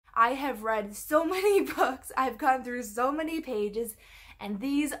I have read so many books, I've gone through so many pages, and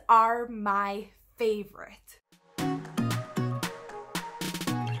these are my favorite.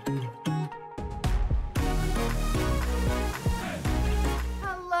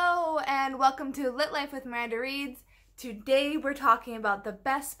 Hello and welcome to Lit Life with Miranda Reads. Today we're talking about the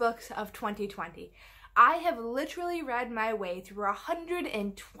best books of 2020. I have literally read my way through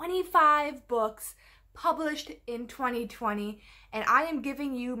 125 books published in 2020, and I am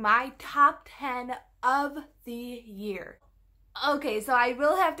giving you my top 10 of the year. Okay, so I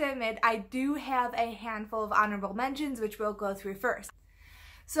will have to admit I do have a handful of honorable mentions, which we'll go through first.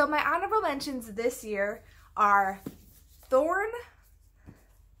 So my honorable mentions this year are Thorn,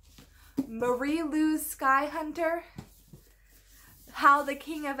 LaRue's Skyhunter, How the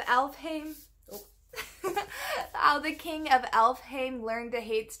King of Elfhame Learned to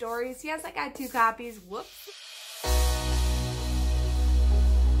Hate Stories. Yes, I got 2 copies. Whoops.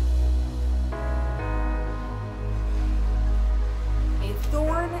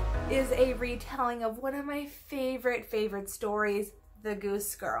 Thorn is a retelling of one of my favorite stories, The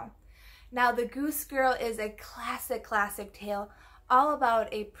Goose Girl. Now, The Goose Girl is a classic tale all about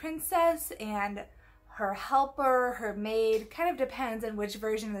a princess and her helper, her maid. Kind of depends on which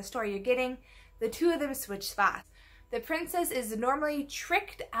version of the story you're getting. The two of them switch spots. The princess is normally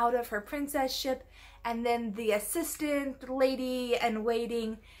tricked out of her princess-ship, and then the assistant lady in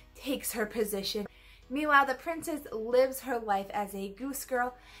waiting takes her position. Meanwhile, the princess lives her life as a goose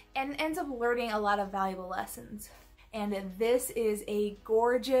girl and ends up learning a lot of valuable lessons. And this is a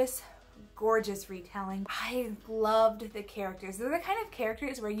gorgeous retelling. I loved the characters. They're the kind of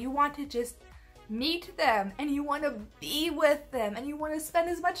characters where you want to just meet them and you want to be with them and you want to spend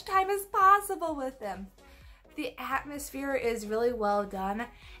as much time as possible with them. The atmosphere is really well done,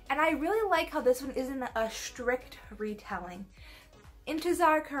 and I really like how this one isn't a strict retelling.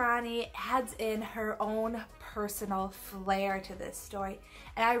 Intisar Khanani adds in her own personal flair to this story,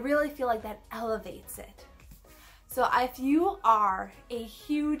 and I really feel like that elevates it. So if you are a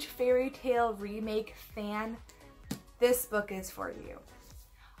huge fairy tale remake fan, this book is for you.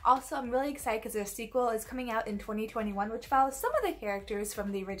 Also, I'm really excited because their sequel is coming out in 2021, which follows some of the characters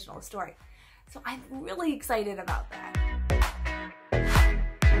from the original story. So I'm really excited about that.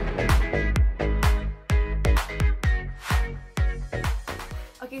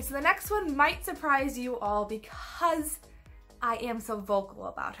 Okay, so the next one might surprise you all because I am so vocal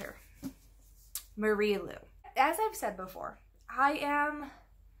about her. LaRue. As I've said before, I am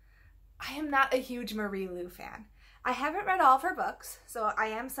not a huge LaRue fan. I haven't read all of her books, so I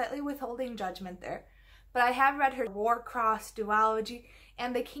am slightly withholding judgment there, but I have read her Warcross duology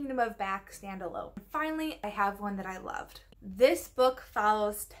and The Kingdom of Back standalone. Finally, I have one that I loved. This book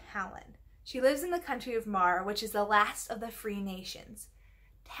follows Talon. She lives in the country of Maas, which is the last of the free nations.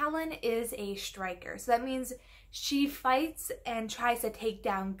 Talon is a striker, so that means she fights and tries to take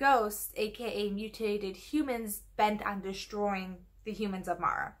down ghosts, aka mutated humans bent on destroying the humans of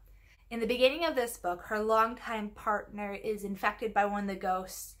Maas. In the beginning of this book, her longtime partner is infected by one of the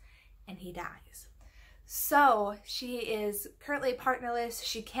ghosts and he dies. So she is currently partnerless.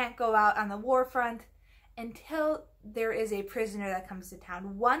 She can't go out on the war front until there is a prisoner that comes to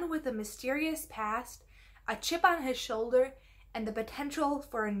town. One with a mysterious past, a chip on his shoulder, and the potential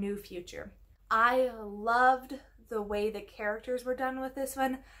for a new future. I loved the way the characters were done with this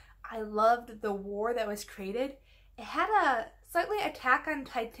one. I loved the war that was created. It had a slightly Attack on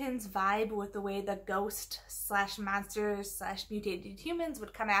Titans vibe with the way the ghost slash monsters slash mutated humans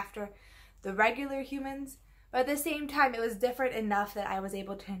would come after the regular humans, but at the same time it was different enough that I was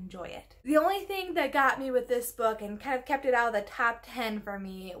able to enjoy it. The only thing that got me with this book and kind of kept it out of the top 10 for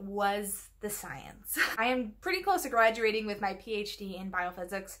me was the science. I am pretty close to graduating with my PhD in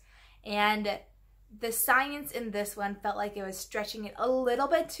biophysics, and the science in this one felt like it was stretching it a little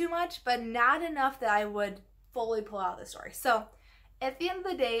bit too much, but not enough that I would fully pull out the story. So at the end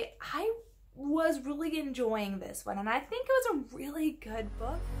of the day, I was really enjoying this one, and I think it was a really good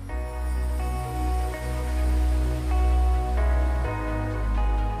book.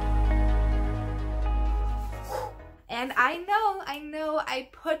 And I know I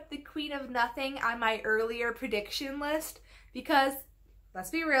put The Queen of Nothing on my earlier prediction list because,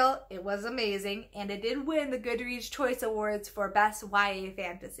 let's be real, it was amazing and it did win the Goodreads Choice Awards for Best YA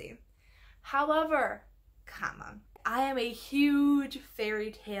Fantasy. However, I am a huge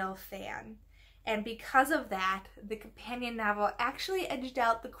fairy tale fan, and because of that, the companion novel actually edged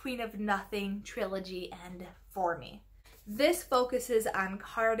out the Queen of Nothing trilogy end for me. This focuses on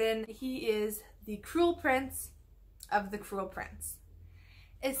Cardin. He is the cruel prince of the cruel prince.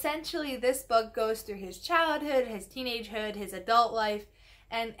 Essentially, this book goes through his childhood, his teenagehood, his adult life,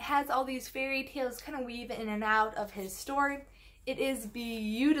 and has all these fairy tales kind of weave in and out of his story. It is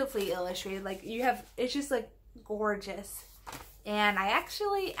beautifully illustrated. Like, you have, it's just like gorgeous. And I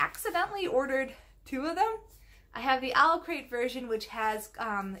actually accidentally ordered 2 of them. I have the Owl Crate version, which has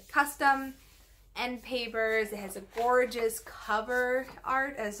custom end papers. It has a gorgeous cover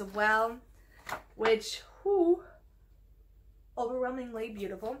art as well, which, whoo, overwhelmingly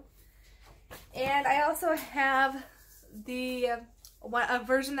beautiful. And I also have the a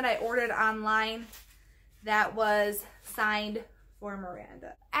version that I ordered online that was signed for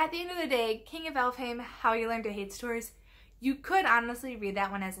Miranda. At the end of the day, King of Elfhame, How You Learn to Hate Stories, you could honestly read that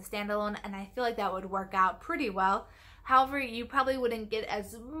one as a standalone, and I feel like that would work out pretty well. However, you probably wouldn't get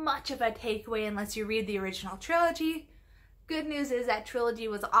as much of a takeaway unless you read the original trilogy. Good news is that trilogy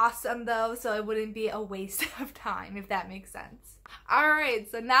was awesome though, so it wouldn't be a waste of time, if that makes sense.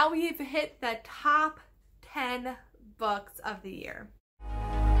 Alright, so now we've hit the top 10 books of the year.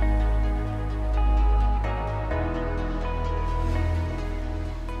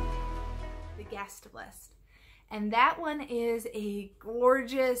 The guest list. And that one is a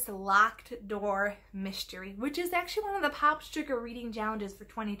gorgeous locked door mystery, which is actually one of the Pop Sugar reading challenges for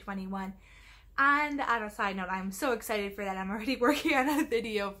 2021. And on a side note, I'm so excited for that. I'm already working on a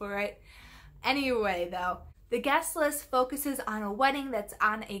video for it. Anyway, though, the guest list focuses on a wedding that's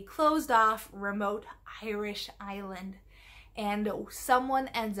on a closed-off, remote Irish island. And someone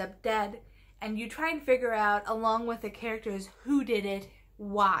ends up dead, and you try and figure out, along with the characters, who did it,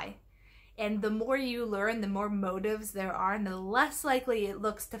 why. And the more you learn, the more motives there are, and the less likely it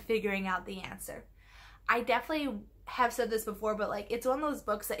looks to figuring out the answer. I definitely have said this before, but like, it's one of those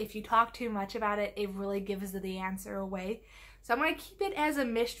books that if you talk too much about it, it really gives the answer away. So I'm going to keep it as a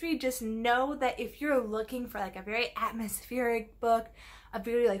mystery. Just know that if you're looking for like a very atmospheric book, a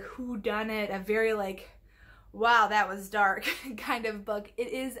very like whodunit, a very like, wow, that was dark kind of book, it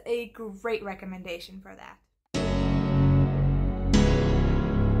is a great recommendation for that.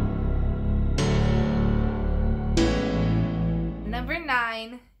 Number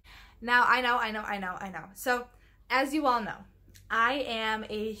 9. Now, I know. So, as you all know, I am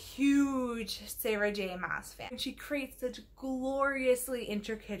a huge Sarah J. Maas fan. She creates such gloriously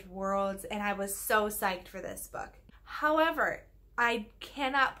intricate worlds, and I was so psyched for this book. However, I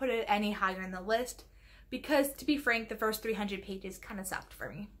cannot put it any higher in the list because, to be frank, the first 300 pages kind of sucked for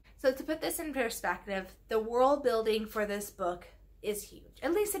me. So to put this in perspective, the world building for this book is huge.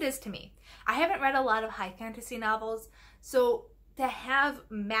 At least it is to me. I haven't read a lot of high fantasy novels, so to have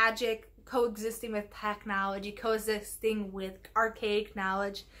magic coexisting with technology, coexisting with archaic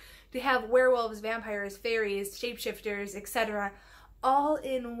knowledge, to have werewolves, vampires, fairies, shapeshifters, etc., all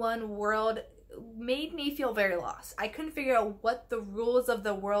in one world made me feel very lost. I couldn't figure out what the rules of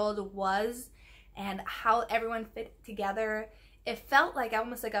the world was and how everyone fit together. It felt like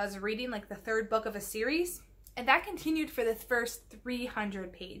almost like I was reading like the 3rd book of a series, and that continued for the first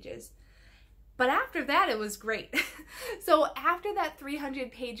 300 pages. But after that, it was great. So after that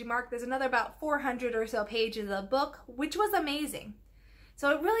 300 page mark, there's another about 400 or so pages of the book, which was amazing. So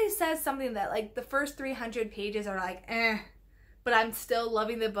it really says something that like the first 300 pages are like, but I'm still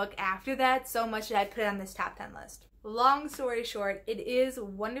loving the book after that so much that I put it on this top 10 list. Long story short, it is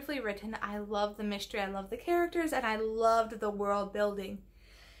wonderfully written. I love the mystery, I love the characters, and I loved the world building.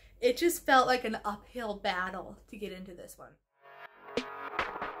 It just felt like an uphill battle to get into this one.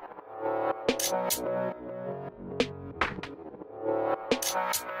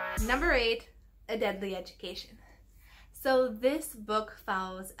 Number 8, A Deadly Education. So this book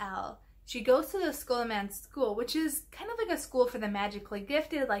follows Elle. She goes to the Scholomance school, which is kind of like a school for the magically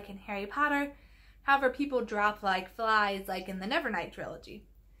gifted, like in Harry Potter. However, people drop like flies, like in the Nevernight trilogy.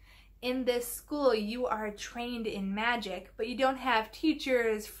 In this school, you are trained in magic, but you don't have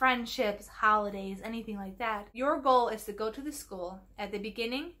teachers, friendships, holidays, anything like that. Your goal is to go to the school at the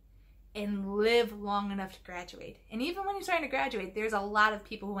beginning and live long enough to graduate. And even when you're starting to graduate, there's a lot of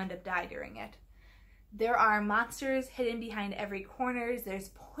people who end up dying during it. There are monsters hidden behind every corner, there's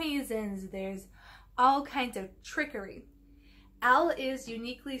poisons, there's all kinds of trickery. Elle is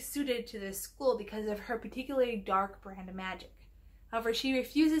uniquely suited to this school because of her particularly dark brand of magic. However, she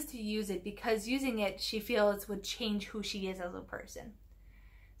refuses to use it because using it, she feels, would change who she is as a person.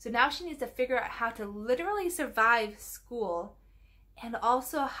 So now she needs to figure out how to literally survive school and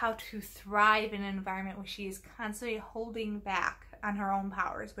also how to thrive in an environment where she is constantly holding back on her own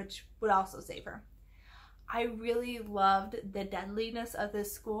powers, which would also save her. I really loved the deadliness of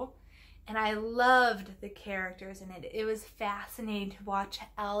this school, and I loved the characters in it. It was fascinating to watch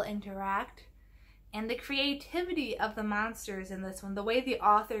Elle interact And the creativity of the monsters in this one, the way the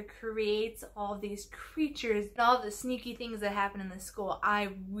author creates all these creatures and all the sneaky things that happen in the school,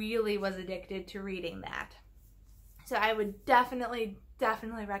 I really was addicted to reading that. So I would definitely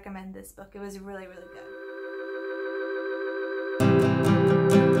recommend this book. It was really, really good.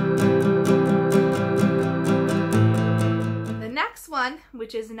 The next one,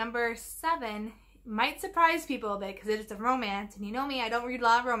 which is number 7, might surprise people a bit because it is a romance, and you know me, I don't read a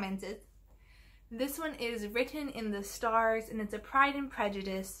lot of romances. This one is Written in the Stars, and it's a Pride and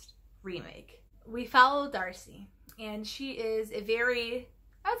Prejudice remake. We follow Darcy, and she is a very,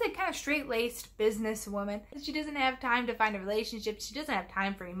 I would say, kind of straight-laced businesswoman. She doesn't have time to find a relationship. She doesn't have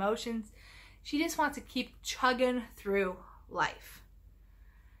time for emotions. She just wants to keep chugging through life.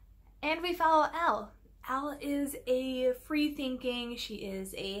 And we follow Elle. Elle is a free-thinking, she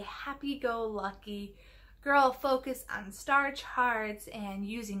is a happy-go-lucky girl focused on star charts and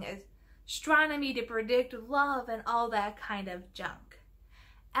using astronomy to predict love and all that kind of junk.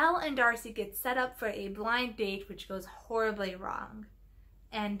 Elle and Darcy get set up for a blind date which goes horribly wrong.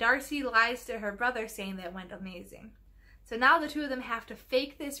 And Darcy lies to her brother saying that it went amazing. So now the two of them have to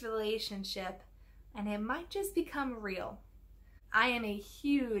fake this relationship and it might just become real. I am a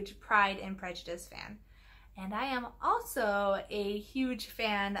huge Pride and Prejudice fan. And I am also a huge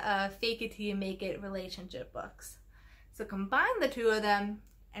fan of fake it till you make it relationship books. So combine the two of them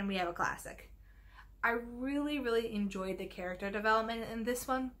and we have a classic. I really enjoyed the character development in this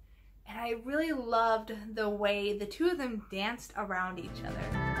one, and I really loved the way the two of them danced around each other.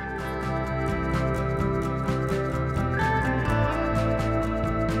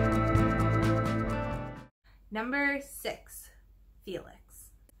 Number 6, Felix.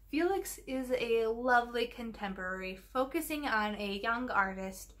 Felix is a lovely contemporary focusing on a young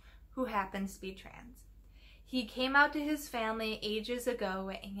artist who happens to be trans. He came out to his family ages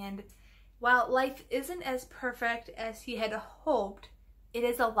ago, and while life isn't as perfect as he had hoped, it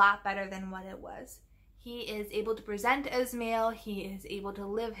is a lot better than what it was. He is able to present as male, he is able to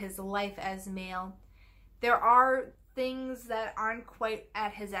live his life as male. There are things that aren't quite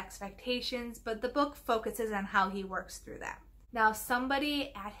at his expectations, but the book focuses on how he works through that. Now,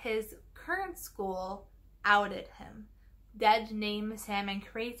 somebody at his current school outed him. Dead names him and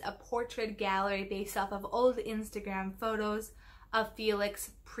creates a portrait gallery based off of old Instagram photos of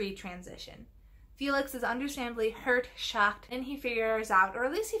Felix pre-transition. Felix is understandably hurt, shocked, and he figures out, or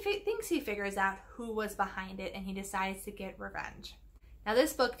at least he thinks he figures out, who was behind it, and he decides to get revenge. Now,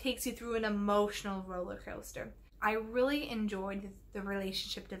 this book takes you through an emotional roller coaster. I really enjoyed the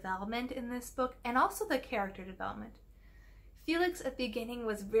relationship development in this book and also the character development. Felix at the beginning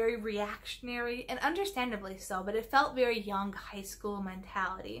was very reactionary, and understandably so, but it felt very young high school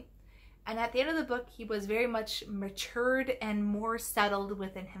mentality. And at the end of the book, he was very much matured and more settled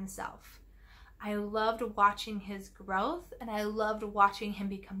within himself. I loved watching his growth, and I loved watching him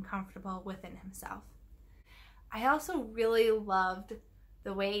become comfortable within himself. I also really loved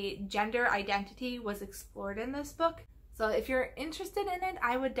the way gender identity was explored in this book. So if you're interested in it,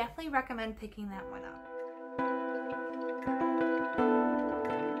 I would definitely recommend picking that one up.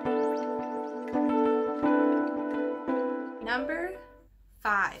 Number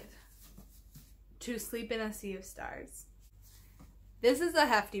 5, To Sleep in a Sea of Stars. This is a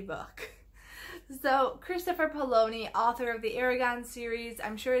hefty book. So Christopher Paolini, author of the Aragon series,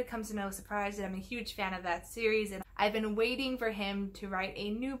 I'm sure it comes to no surprise that I'm a huge fan of that series, and I've been waiting for him to write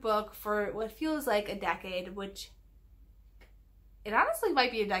a new book for what feels like a decade, which it honestly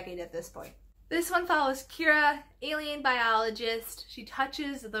might be a decade at this point. This one follows Kira, alien biologist. She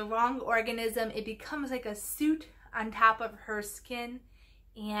touches the wrong organism. It becomes like a suit on top of her skin,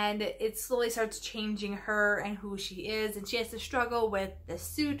 and it slowly starts changing her and who she is, and she has to struggle with the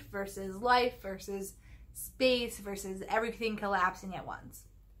suit versus life versus space versus everything collapsing at once.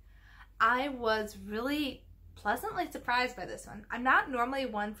 I was really pleasantly surprised by this one. I'm not normally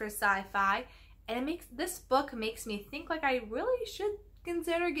one for sci-fi, and this book makes me think like I really should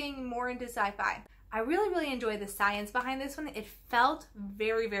consider getting more into sci-fi. I really enjoyed the science behind this one. It felt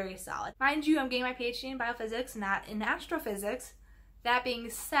very solid. Mind you, I'm getting my PhD in biophysics, not in astrophysics. That being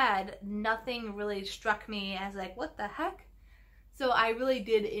said, nothing really struck me as like, what the heck? So I really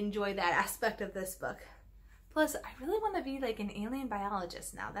did enjoy that aspect of this book. Plus, I really want to be like an alien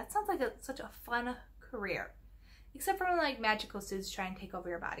biologist now. That sounds like such a fun career. Except for when like magical suits try and take over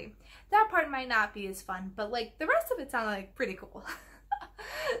your body. That part might not be as fun, but like the rest of it sounded like pretty cool.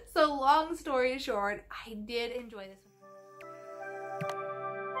 So long story short, I did enjoy this one.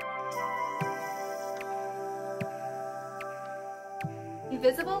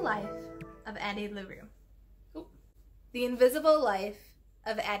 Invisible Life of Addie LaRue. The Invisible Life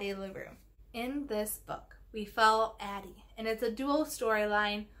of Addie LaRue. In this book, we follow Addie, and it's a dual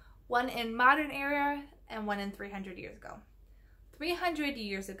storyline, one in modern era and one in 300 years ago. 300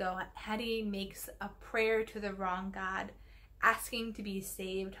 years ago, Addie makes a prayer to the wrong god, asking to be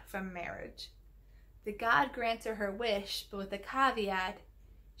saved from marriage. The god grants her wish, but with a caveat,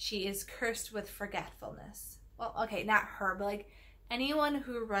 she is cursed with forgetfulness. Well, okay, not her, but like anyone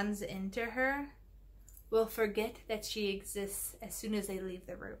who runs into her will forget that she exists as soon as they leave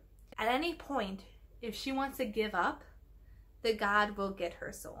the room. At any point, if she wants to give up, the god will get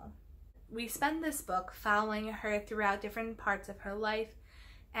her soul. We spend this book following her throughout different parts of her life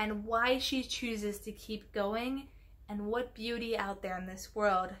and why she chooses to keep going and what beauty out there in this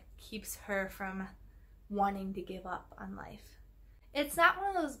world keeps her from wanting to give up on life. It's not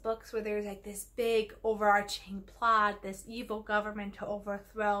one of those books where there's like this big overarching plot, this evil government to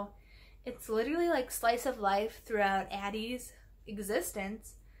overthrow. It's literally like slice of life throughout Addie's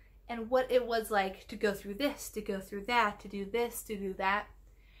existence and what it was like to go through this, to go through that, to do this, to do that.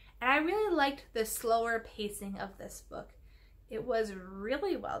 And I really liked the slower pacing of this book. It was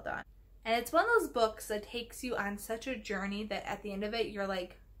really well done. And it's one of those books that takes you on such a journey that at the end of it, you're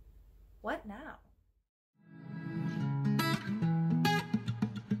like, what now?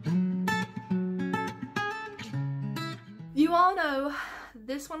 You all know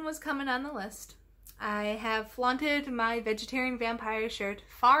this one was coming on the list. I have flaunted my vegetarian vampire shirt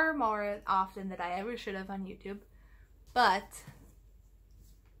far more often than I ever should have on YouTube. But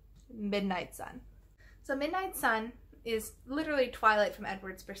Midnight Sun. So Midnight Sun is literally Twilight from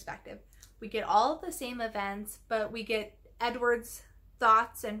Edward's perspective. We get all of the same events, but we get Edward's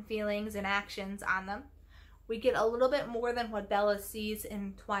thoughts and feelings and actions on them. We get a little bit more than what Bella sees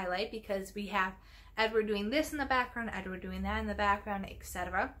in Twilight because we have Edward doing this in the background, Edward doing that in the background,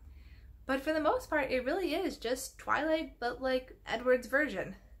 etc. But for the most part, it really is just Twilight, but like Edward's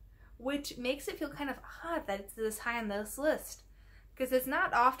version, which makes it feel kind of odd that it's this high on this list. Because it's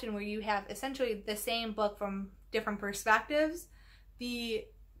not often where you have essentially the same book from different perspectives be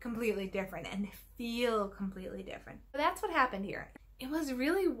completely different and feel completely different. But that's what happened here. It was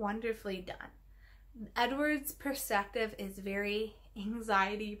really wonderfully done. Edward's perspective is very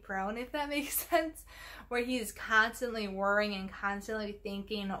anxiety prone, if that makes sense, where he's constantly worrying and constantly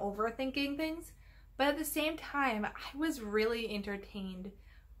thinking and overthinking things. But at the same time, I was really entertained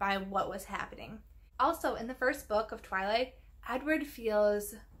by what was happening. Also, in the first book of Twilight, Edward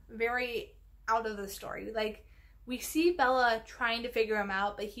feels very out of the story. Like, we see Bella trying to figure him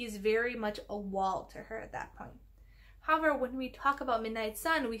out, but he's very much a wall to her at that point. However, when we talk about Midnight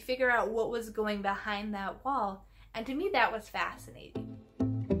Sun, we figure out what was going behind that wall, and to me that was fascinating.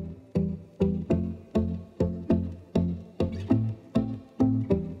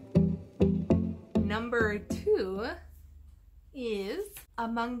 Number 2 is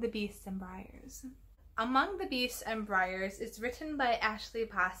Among the Beasts and Briars. Among the Beasts and Briars is written by Ashley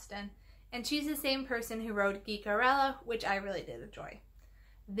Poston, and she's the same person who wrote Geekarella, which I really did enjoy.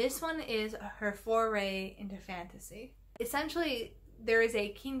 This one is her foray into fantasy. Essentially, there is a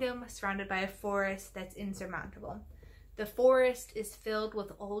kingdom surrounded by a forest that's insurmountable. The forest is filled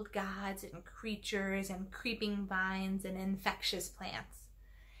with old gods and creatures and creeping vines and infectious plants.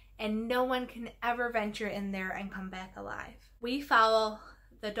 And no one can ever venture in there and come back alive. We follow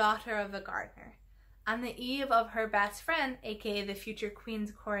the daughter of the gardener. On the eve of her best friend, aka the future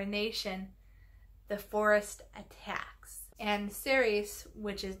queen's coronation, the forest attacks. And Ceres,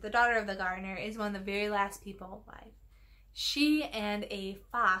 which is the daughter of the gardener, is one of the very last people alive. She and a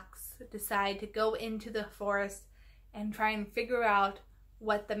fox decide to go into the forest and try and figure out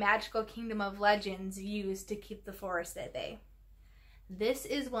what the magical kingdom of legends use to keep the forest at bay. This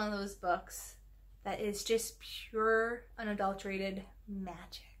is one of those books that is just pure, unadulterated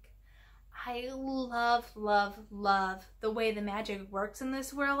magic. I love, love, love the way the magic works in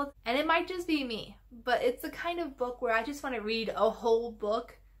this world. And it might just be me, but it's the kind of book where I just want to read a whole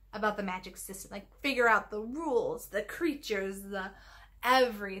book about the magic system. Like, figure out the rules, the creatures, the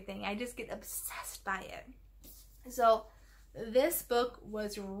everything. I just get obsessed by it. So this book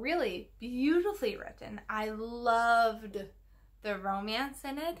was really beautifully written. I loved the romance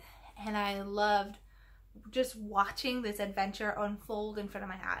in it, and I loved just watching this adventure unfold in front of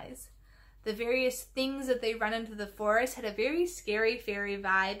my eyes. The various things that they run into the forest had a very scary fairy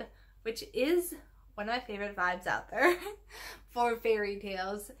vibe, which is one of my favorite vibes out there for fairy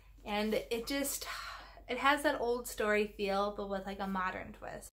tales. And it has that old story feel, but with like a modern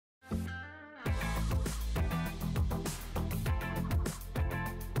twist. And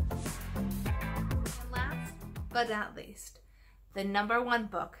last but not least, the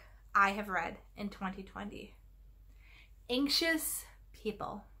 #1 book I have read in 2020. Anxious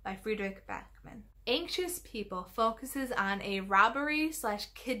People by Fredrik Backman. Anxious People focuses on a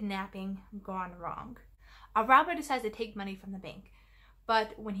robbery/kidnapping gone wrong. A robber decides to take money from the bank,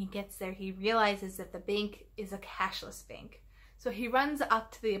 but when he gets there, he realizes that the bank is a cashless bank. So he runs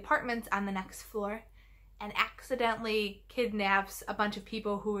up to the apartments on the next floor and accidentally kidnaps a bunch of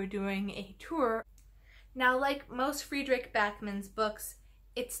people who are doing a tour. Now, like most Fredrik Backman's books,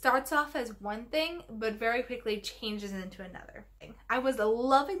 it starts off as one thing, but very quickly changes into another thing. I was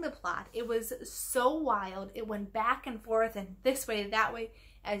loving the plot. It was so wild. It went back and forth and this way, that way,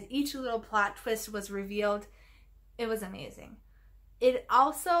 as each little plot twist was revealed. It was amazing. It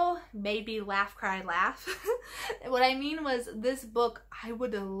also made me laugh, cry, laugh. What I mean was, this book, I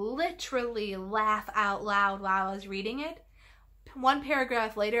would literally laugh out loud while I was reading it. One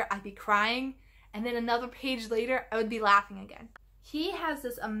paragraph later, I'd be crying, and then another page later, I would be laughing again. He has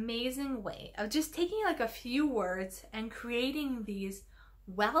this amazing way of just taking like a few words and creating these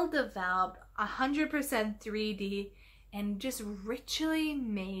well-developed, 100% 3D, and just richly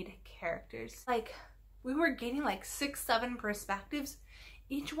made characters. Like, we were getting like 6-7 perspectives.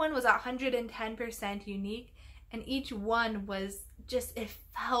 Each one was 110% unique, and each one was just, it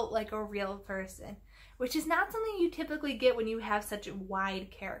felt like a real person, which is not something you typically get when you have such wide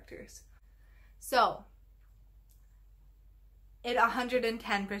characters. So, it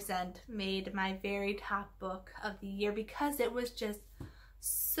 110% made my very top book of the year because it was just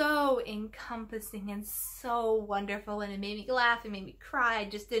so encompassing and so wonderful, and it made me laugh, it made me cry. I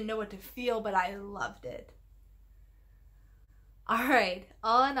just didn't know what to feel, but I loved it. Alright,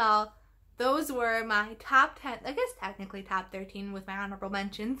 all in all, those were my top 10, I guess technically top 13 with my honorable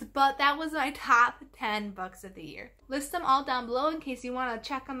mentions, but that was my top 10 books of the year. List them all down below in case you want to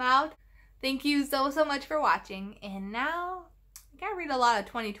check them out. Thank you so much for watching, and now I gotta read a lot of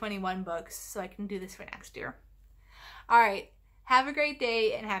 2021 books so I can do this for next year. Alright, have a great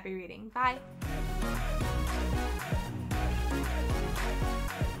day and happy reading. Bye!